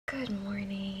Good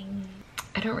morning.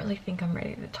 I don't really think I'm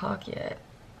ready to talk yet.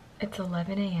 It's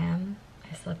 11 a.m.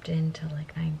 I slept in till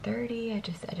like 9:30. I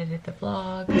just edited the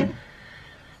vlog,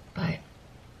 but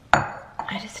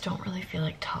I just don't really feel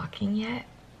like talking yet.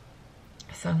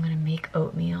 So I'm gonna make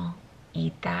oatmeal,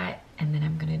 eat that, and then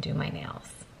I'm gonna do my nails.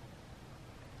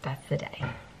 That's the day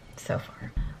so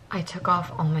far. I took off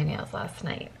all my nails last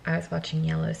night. I was watching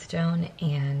Yellowstone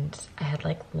and I had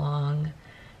like long,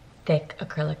 thick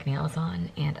acrylic nails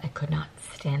on and I could not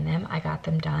stand them. I got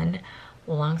them done.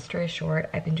 Long story short,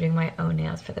 I've been doing my own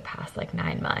nails for the past like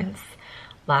 9 months.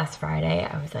 Last Friday,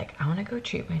 I was like, I wanna go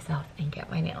treat myself and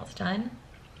get my nails done.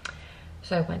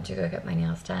 So I went to go get my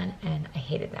nails done and I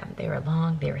hated them. They were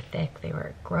long, they were thick, they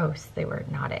were gross, they were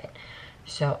not it.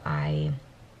 So I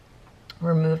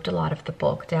removed a lot of the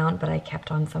bulk down, but I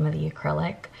kept on some of the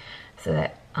acrylic so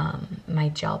that my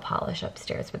gel polish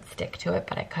upstairs would stick to it,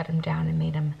 but I cut them down and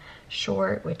made them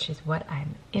short, which is what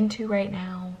I'm into right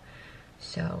now.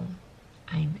 So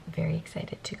I'm very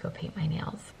excited to go paint my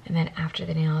nails. And then after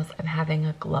the nails, I'm having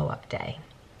a glow up day.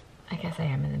 I guess I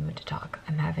am in the mood to talk.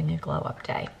 I'm having a glow up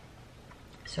day.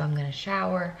 So I'm gonna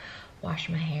shower, wash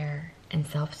my hair, and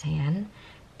self-tan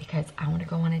because I wanna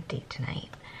go on a date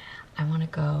tonight. I wanna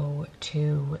go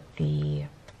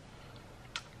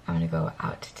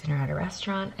out to dinner at a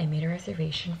restaurant. I made a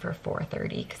reservation for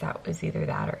 4:30 because that was either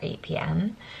that or 8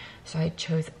 p.m. So I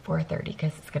chose 4:30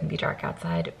 because it's gonna be dark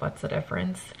outside. What's the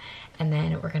difference? And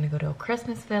then we're gonna go to a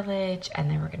Christmas village and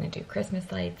then we're gonna do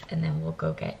Christmas lights and then we'll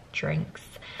go get drinks.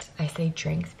 I say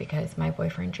drinks because my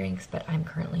boyfriend drinks, but I'm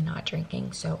currently not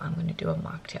drinking. So I'm gonna do a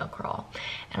mocktail crawl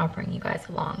and I'll bring you guys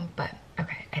along. But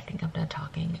okay, I think I'm done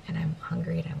talking and I'm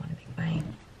hungry and I wanna make my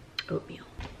oatmeal.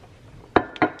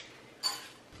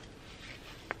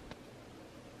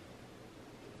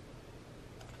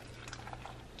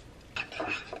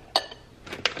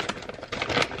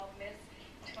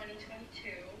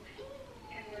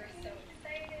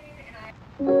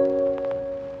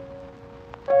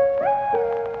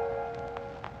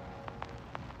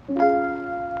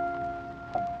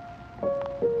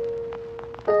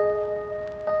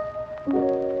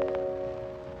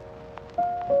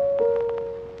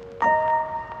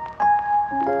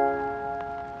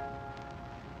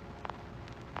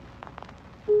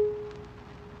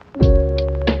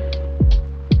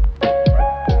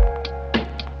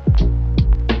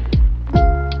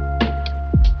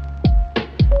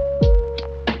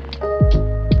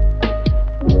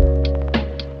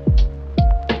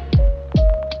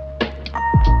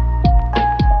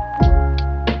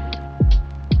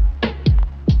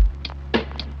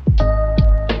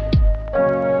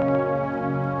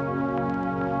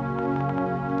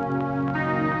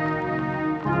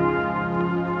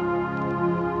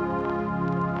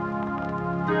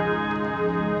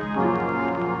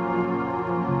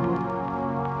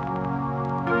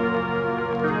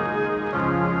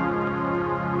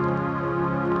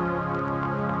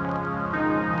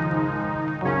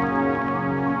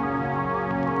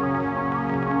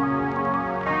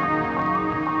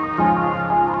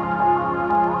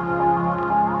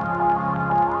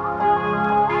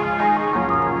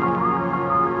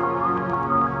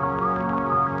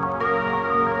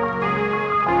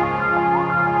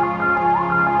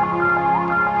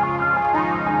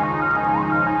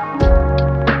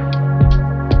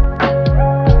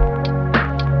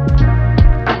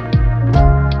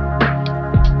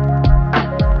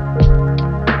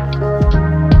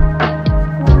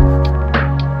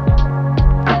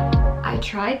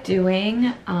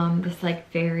 Doing this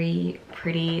like very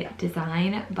pretty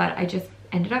design, but I just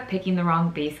ended up picking the wrong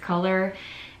base color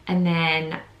and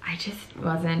then I just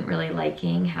wasn't really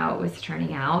liking how it was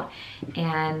turning out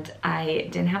and I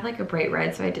didn't have like a bright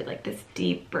red, so I did like this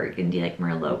deep burgundy like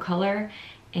Merlot color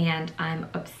and I'm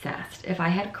obsessed. If I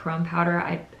had chrome powder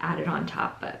I'd add it on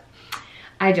top, but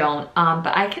I don't.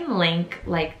 But I can link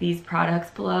like these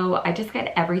products below. I just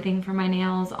get everything for my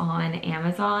nails on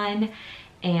Amazon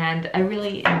and I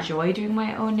really enjoy doing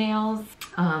my own nails.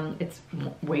 It's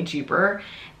way cheaper.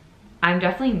 I'm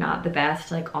definitely not the best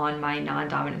like on my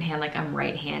non-dominant hand. Like I'm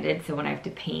right-handed, so when I have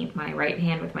to paint my right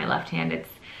hand with my left hand, it's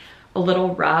a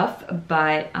little rough,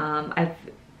 but I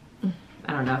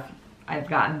don't know if I've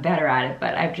gotten better at it,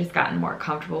 but I've just gotten more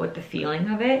comfortable with the feeling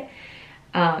of it.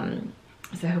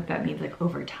 So I hope that means like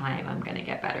over time I'm gonna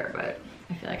get better, but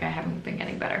I feel like I haven't been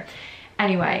getting better.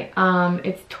 Anyway,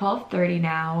 it's 12:30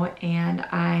 now and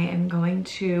I am going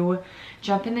to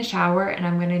jump in the shower and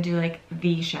I'm gonna do like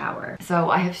the shower. So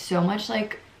I have so much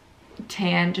like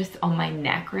tan just on my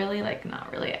neck, really, like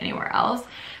not really anywhere else.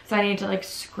 So I need to like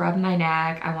scrub my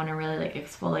neck. I want to really like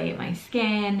exfoliate my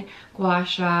skin, gua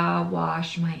sha,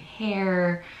 wash my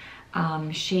hair,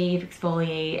 shave,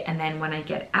 exfoliate, and then when I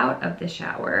get out of the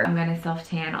shower, I'm gonna self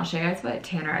tan. I'll show you guys what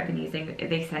tanner I've been using.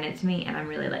 They sent it to me and I'm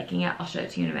really liking it. I'll show it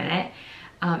to you in a minute.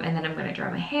 And then I'm gonna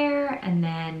dry my hair and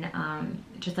then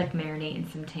just like marinate in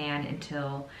some tan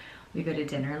until we go to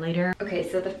dinner later. Okay,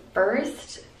 so the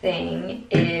first thing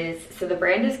is, so the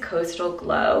brand is Coastal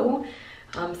Glow.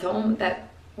 Someone that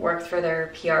works for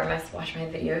their PR must watch my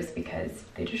videos because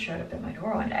they just showed up at my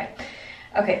door one day.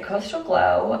 Okay, Coastal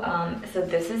Glow. So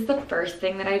this is the first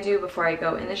thing that I do before I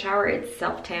go in the shower. It's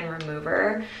self tan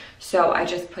remover. So I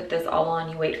just put this all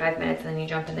on, you wait 5 minutes and then you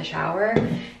jump in the shower.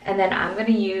 And then I'm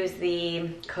gonna use the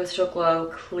Coastal Glow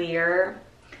Clear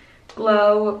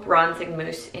Glow Bronzing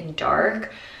Mousse in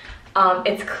Dark.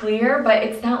 It's clear, but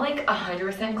it's not like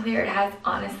 100% clear. It has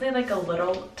honestly like a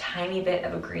little tiny bit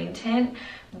of a green tint,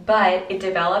 but it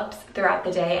develops throughout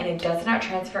the day and it does not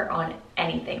transfer on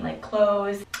anything like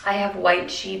clothes. I have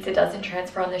white sheets. It doesn't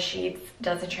transfer on the sheets,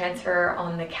 doesn't transfer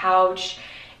on the couch.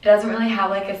 It doesn't really have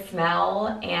like a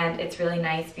smell, and it's really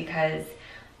nice because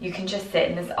you can just sit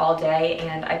in this all day,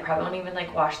 and I probably won't even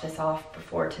like wash this off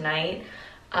before tonight.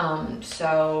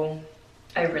 So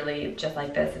I really just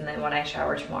like this, and then when I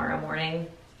shower tomorrow morning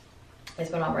is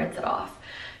when I'll rinse it off.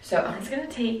 So I'm just gonna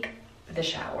take the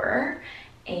shower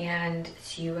and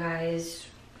see you guys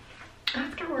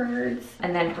afterwards.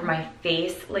 And then for my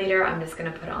face later, I'm just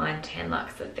gonna put on Tan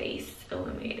Luxe the Face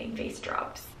Illuminating Face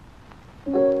Drops.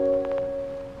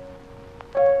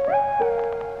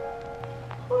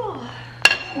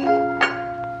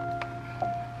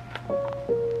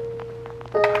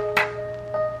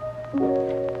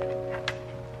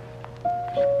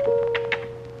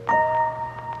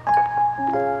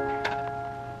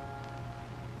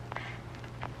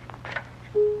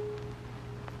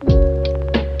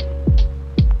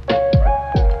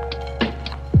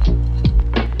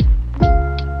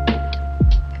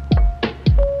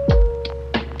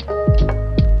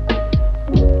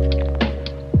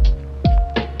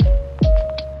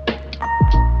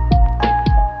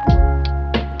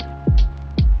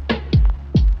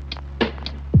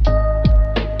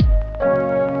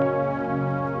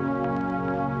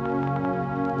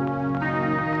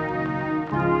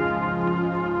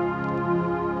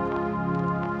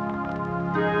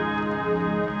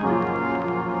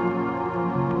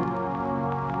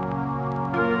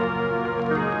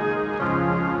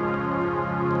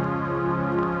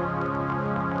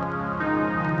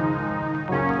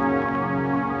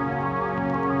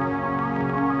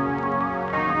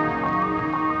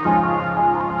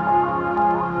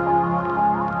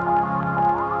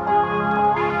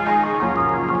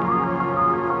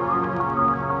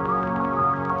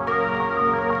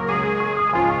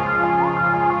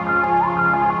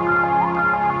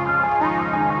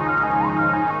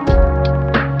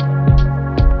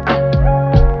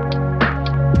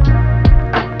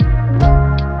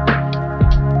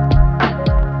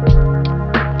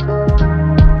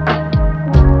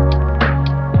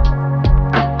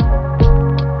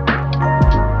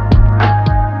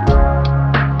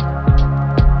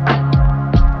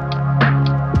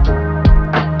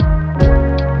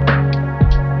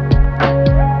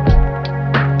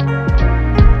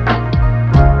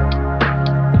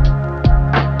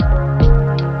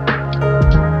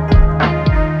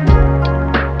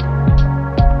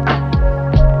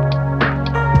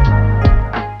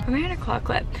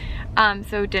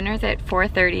 So dinner's at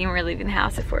 4:30 and we're leaving the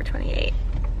house at 4:28.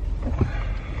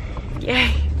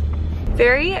 Yay.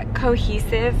 Very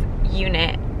cohesive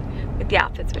unit with the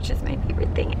outfits, which is my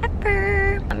favorite thing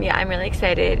ever. Yeah, I'm really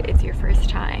excited. It's your first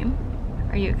time.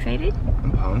 Are you excited?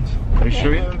 I'm pumped. Are you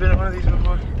sure you haven't been at one of these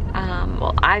before?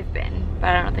 Well, I've been,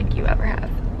 but I don't think you ever have.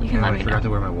 You can let me know. I forgot to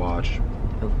wear my watch.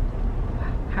 Oh.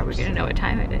 How are we gonna know what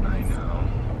time it is? I know.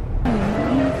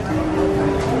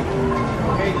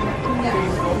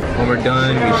 When we're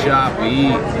done, we shop, we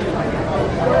eat. We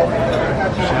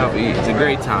shop, we eat. It's a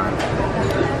great time.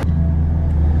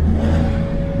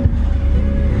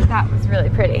 That was really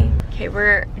pretty. Okay,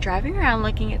 we're driving around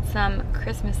looking at some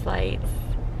Christmas lights,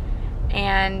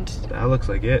 and that looks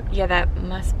like it. Yeah, that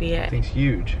must be it. That thing's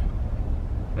huge.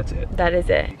 That's it. That is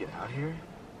it. Can you get out here?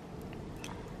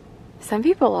 Some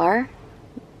people are.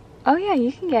 Oh yeah,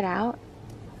 you can get out.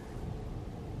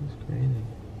 That's crazy.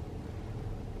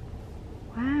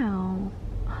 Wow.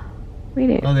 We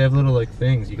do. Oh, they have little like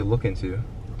things you can look into.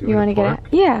 Do you want to get out?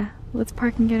 Yeah, let's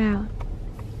park and get out.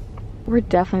 We're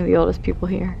definitely the oldest people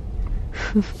here.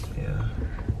 Yeah.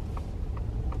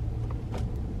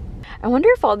 I wonder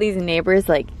if all these neighbors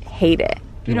like hate it.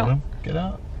 Do you want to get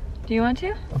out? Do you want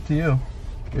to? Up to you.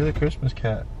 You're the Christmas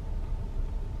cat.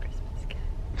 Christmas cat.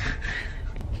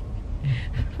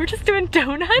 We're just doing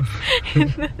donuts in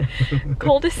the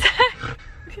cul-de-sac.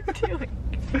 What are you doing?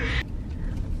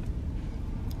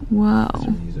 Whoa.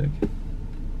 Music.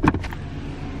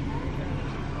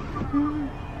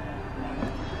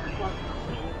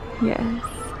 Yes.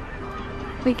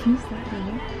 Wait, can you see that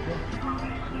now?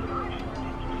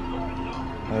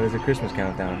 Oh, there's a Christmas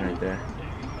countdown right there.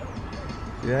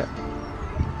 See that?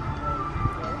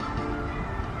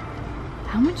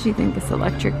 How much do you think this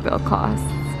electric bill costs?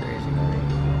 It's crazy, man.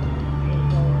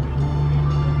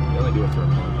 They only do it for a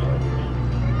month.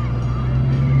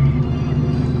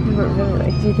 But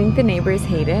really, do you think the neighbors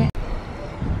hate it?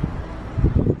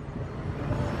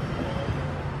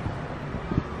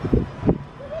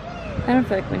 I don't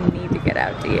feel like we need to get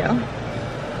out, do you?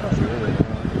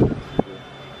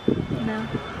 No.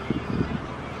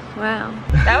 Wow.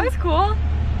 That was cool.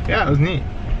 Yeah, it was neat.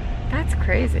 That's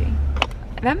crazy.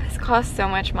 That must cost so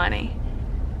much money.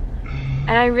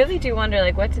 And I really do wonder,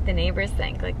 like, what did the neighbors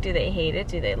think? Like, do they hate it?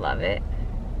 Do they love it?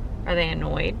 Are they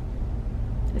annoyed?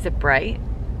 Is it bright?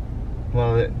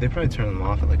 Well, they probably turn them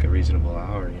off at like a reasonable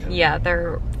hour, you know? Yeah,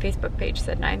 their Facebook page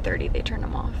said 9:30 they turn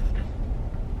them off.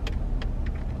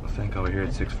 Thank God we're here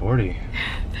at 6:40.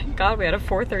 Thank God we had a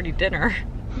 4:30 dinner.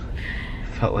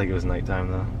 Felt like it was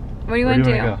nighttime though. What do you want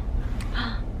to do? Go?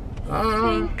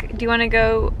 Do you want to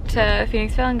go to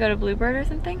Phoenixville and go to Bluebird or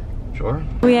something? Sure.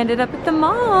 We ended up at the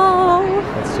mall.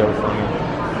 That's so funny.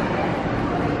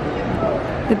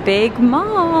 The big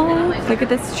mall. Look at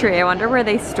this tree. I wonder where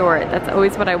they store it. That's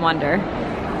always what I wonder.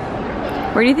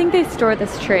 Where do you think they store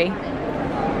this tree?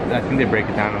 I think they break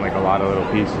it down in like a lot of little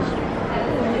pieces.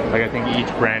 Like I think each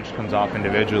branch comes off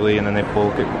individually and then they pull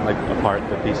it like apart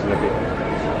the pieces that they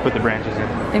put the branches in.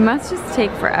 It must just take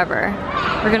forever.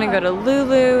 We're gonna go to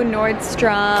Lulu,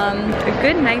 Nordstrom, a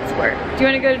good night's work. Do you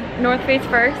wanna go to North Face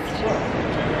first?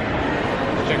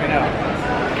 Check it out.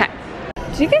 Okay.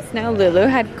 Did you guys know Lulu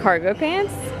had cargo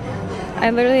pants? I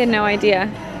literally had no idea.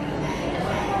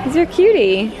 These are cutie.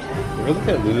 You ever look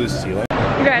at Lulu's ceiling?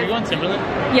 You guys. Are you going Timberland?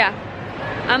 Yeah.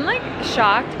 I'm like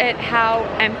shocked at how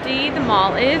empty the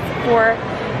mall is for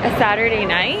a Saturday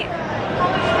night.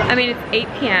 I mean, it's 8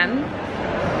 p.m.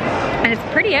 and it's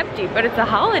pretty empty, but it's the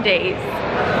holidays.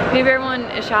 Maybe everyone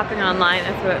is shopping online.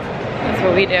 That's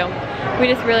what we do. We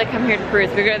just really come here to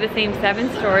cruise. We go to the same 7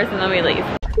 stores and then we leave.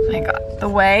 Oh my God, the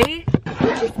way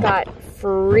just got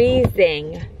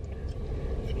freezing.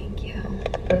 Thank you.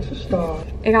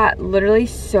 It got literally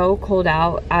so cold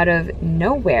out of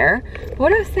nowhere. But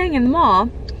what I was saying in the mall,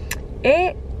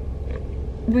 it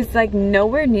was like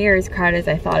nowhere near as crowded as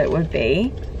I thought it would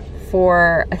be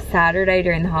for a Saturday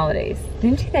during the holidays.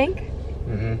 Didn't you think?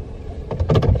 Mm-hmm.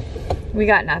 We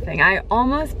got nothing. I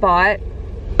almost bought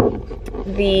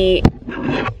the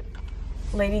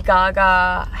Lady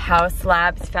Gaga House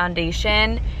Labs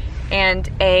foundation and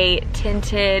a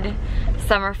tinted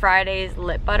Summer Fridays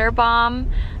lip butter balm,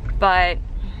 but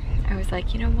I was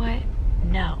like, you know what?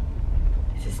 No,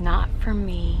 this is not for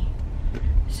me.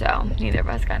 So neither of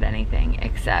us got anything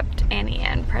except Annie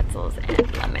Ann pretzels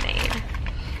and lemonade.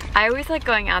 I always like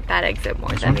going out that exit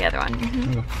more than the other one.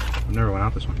 Mm-hmm. I've never went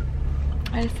out this one.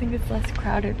 I just think it's less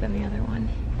crowded than the other one.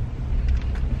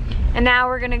 And now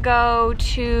we're gonna go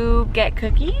to get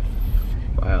cookies.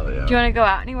 Wow, yeah. Do you wanna go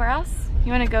out anywhere else?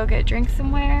 You wanna go get drinks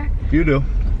somewhere? You do.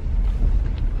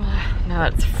 No,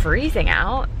 it's freezing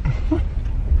out.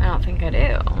 I don't think I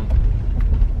do.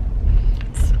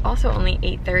 It's also only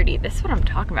 8:30. This is what I'm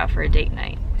talking about for a date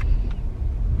night. I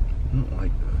don't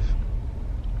like this.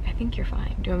 I think you're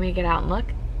fine. Do you want me to get out and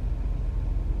look?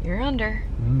 You're under.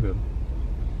 I'm good.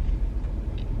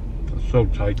 It's so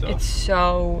tight though. It's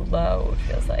so low, it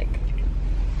feels like.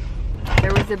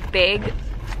 There was a big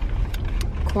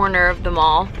corner of the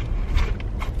mall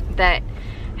that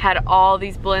had all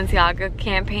these Balenciaga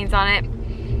campaigns on it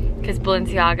because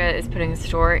Balenciaga is putting a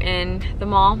store in the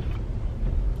mall.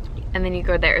 And then you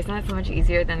go there. Isn't that so much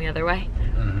easier than the other way?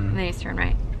 Mm-hmm. And then you just turn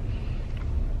right.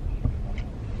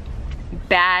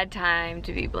 Bad time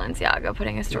to be Balenciaga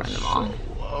putting a store in the mall. So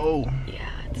low. Yeah,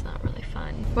 it's not really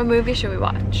fun. What movie should we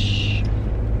watch?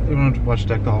 You want to watch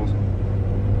Deck the Halls?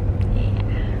 Yeah.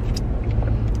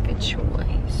 Good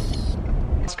choice.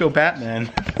 Let's go Batman.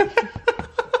 Let's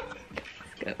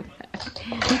go back.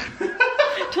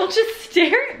 Don't just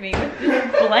stare at me with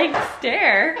this blank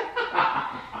stare.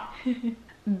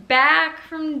 Back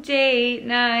from date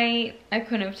night. I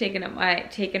couldn't have taken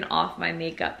off my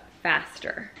makeup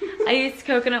faster. I used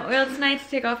coconut oil tonight to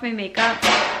take off my makeup.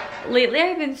 Lately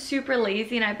I've been super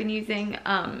lazy and I've been using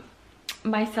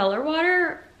micellar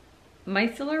water. I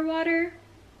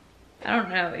don't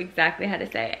know exactly how to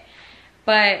say it,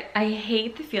 but I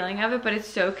hate the feeling of it, but it's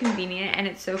so convenient and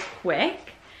it's so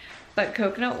quick. but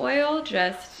coconut oil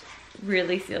just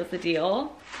really seals the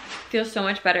deal. Feels so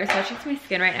much better, especially because my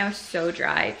skin right now is so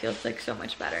dry. It feels like so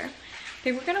much better. I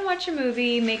think we're gonna watch a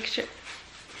movie, make sure.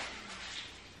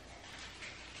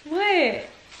 What?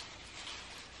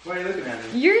 Why are you looking at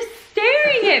me? You're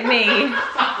staring at me.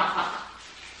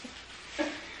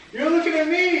 You're looking at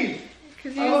me!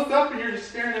 Cause I looked up and you're just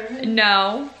staring at me.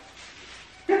 No.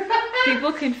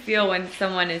 People can feel when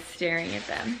someone is staring at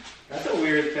them. That's a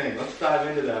weird thing. Let's dive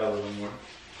into that a little more.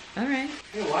 Alright.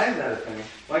 Hey, why is that a thing?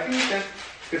 Why can you sense?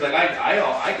 Because like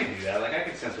I could do that. Like I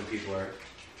can sense when people are.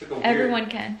 It's like a weird... Everyone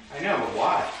can. I know, but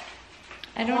why?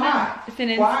 I don't know. It's an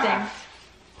instinct.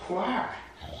 Why?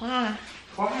 Why?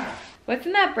 Why? What's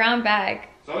in that brown bag?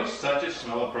 It's always such a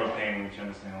smell of propane when you turn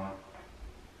this thing on.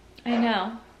 I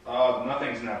know.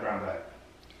 Nothing's in that brown bag.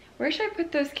 Where should I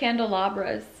put those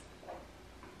candelabras?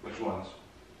 Which ones?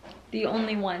 The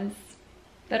only ones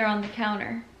that are on the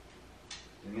counter.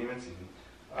 Didn't even see them.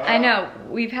 I know.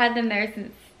 We've had them there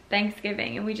since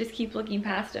Thanksgiving, and we just keep looking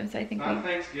past them, so I think It's not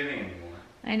Thanksgiving anymore.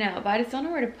 I know, but I just don't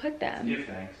know where to put them. Give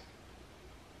thanks.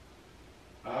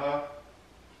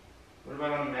 What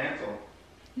about on the mantle?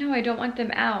 No, I don't want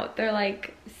them out. They're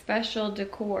like special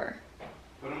decor.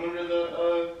 Put them under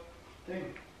the,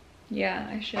 thing. Yeah,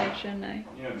 I should, shouldn't I?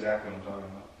 You know exactly what I'm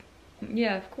talking about.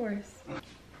 Yeah, of course.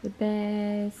 The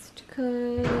best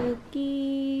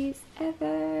cookies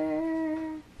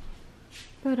ever.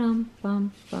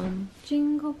 Ba-dum-bum-bum.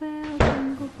 Jingle bell,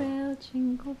 jingle bell,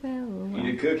 jingle bell.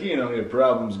 Eat a cookie and all your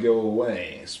problems go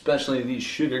away. Especially these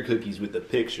sugar cookies with the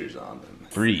pictures on them.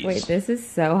 Freeze. Wait, this is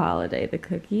so holiday. The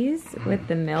cookies with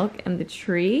the milk and the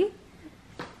tree.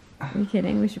 Are you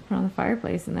kidding? We should put on the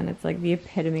fireplace and then it's like the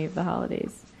epitome of the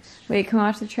holidays. Wait, can we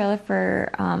watch the trailer for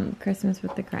Christmas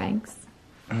with the Cranks?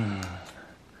 Yep.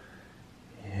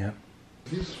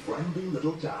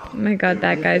 Oh my god,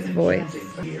 that guy's voice.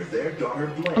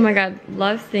 Oh my god,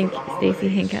 love Stacey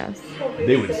Hinkhouse.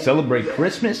 They would celebrate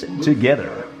Christmas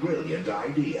together. Brilliant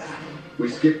idea. We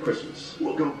skip Christmas.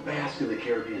 We'll go bask in the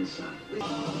Caribbean sun.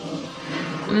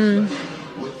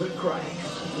 With the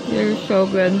Cranks. They're so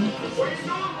good.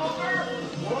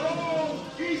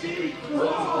 Easy.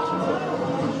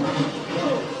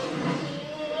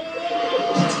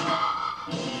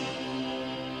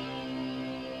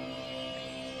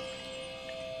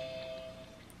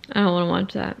 I don't want to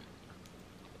watch that.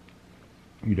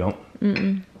 You don't?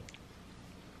 Mm-mm.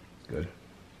 Good.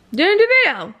 Danny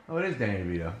DeVito! Oh, it is Danny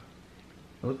DeVito.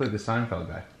 I look like the Seinfeld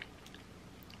guy.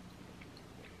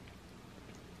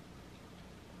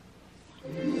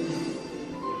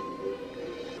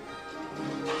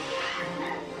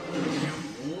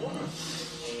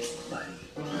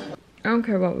 I don't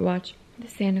care what we watch. The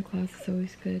Santa Claus is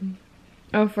always good.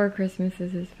 Oh, For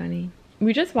Christmases is funny.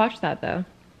 We just watched that though.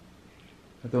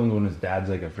 That the one when his dad's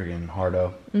like a freaking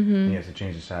hardo. And he has to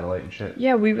change the satellite and shit.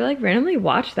 Yeah, we like randomly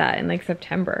watched that in like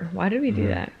September. Why did we do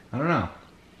that? I don't know.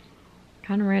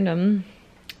 Kind of random.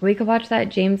 We could watch that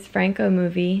James Franco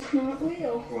movie. Not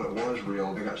real. Well, it was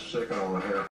real. They got sick on all the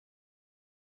hair.